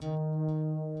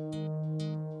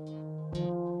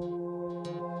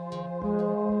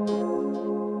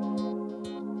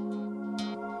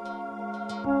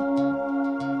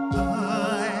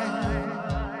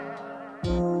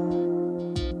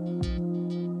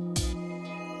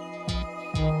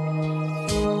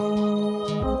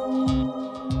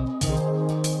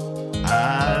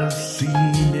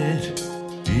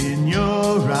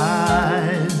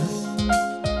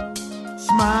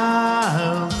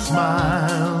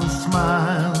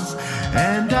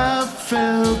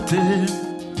it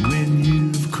when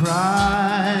you've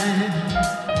cried.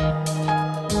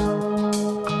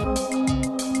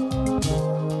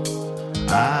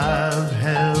 I've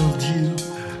held you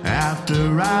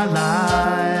after I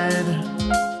lied.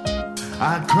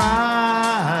 I cry,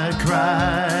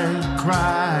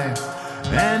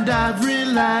 and I've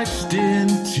relaxed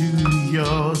into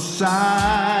your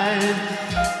side.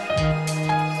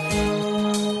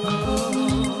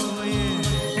 Oh,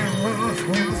 yeah.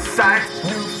 New sights,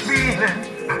 new feelings.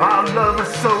 Our love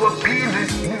is so appealing.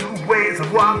 New ways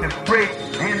of walking, break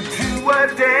into a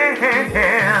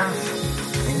dance.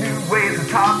 New ways of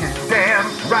talking, damn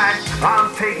right. I'm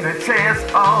taking a chance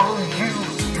on you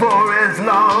for as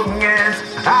long as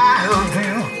I'll do.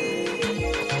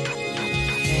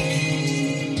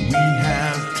 We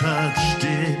have touched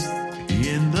it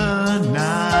in the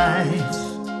night.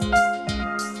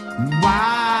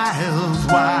 Wild,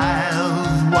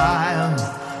 wild, wild.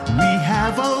 We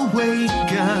have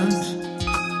awakened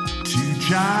to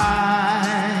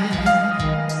jive.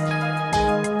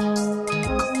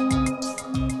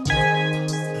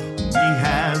 We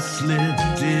have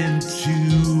slipped into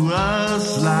a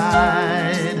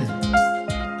slide.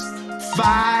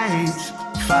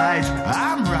 Fight,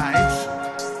 I'm right.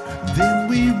 Then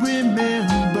we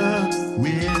remember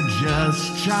we're just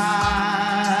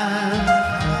child.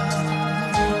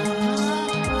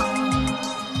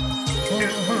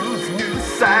 New moves, new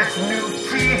sights, new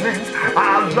feelings.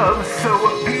 Our love is so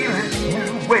appealing.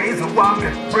 New ways of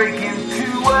walking, break into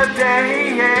a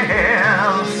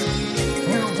dance.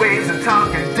 New ways of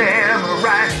talking, damn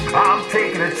right. I'm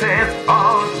taking a chance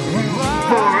on you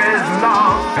for as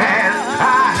long as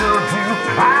I'll do.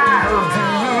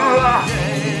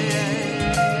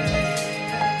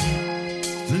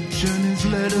 The journey's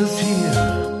led us here.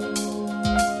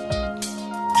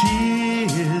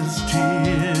 Tears,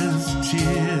 tears,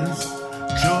 tears.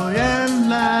 Joy and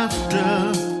laughter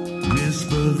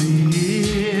whisper the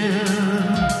ear.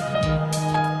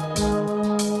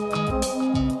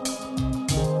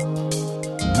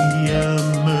 We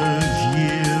emerge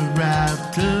year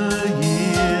after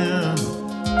year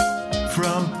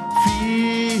from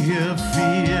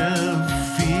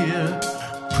fear.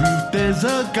 Proof there's a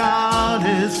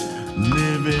goddess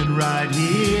living right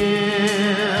here.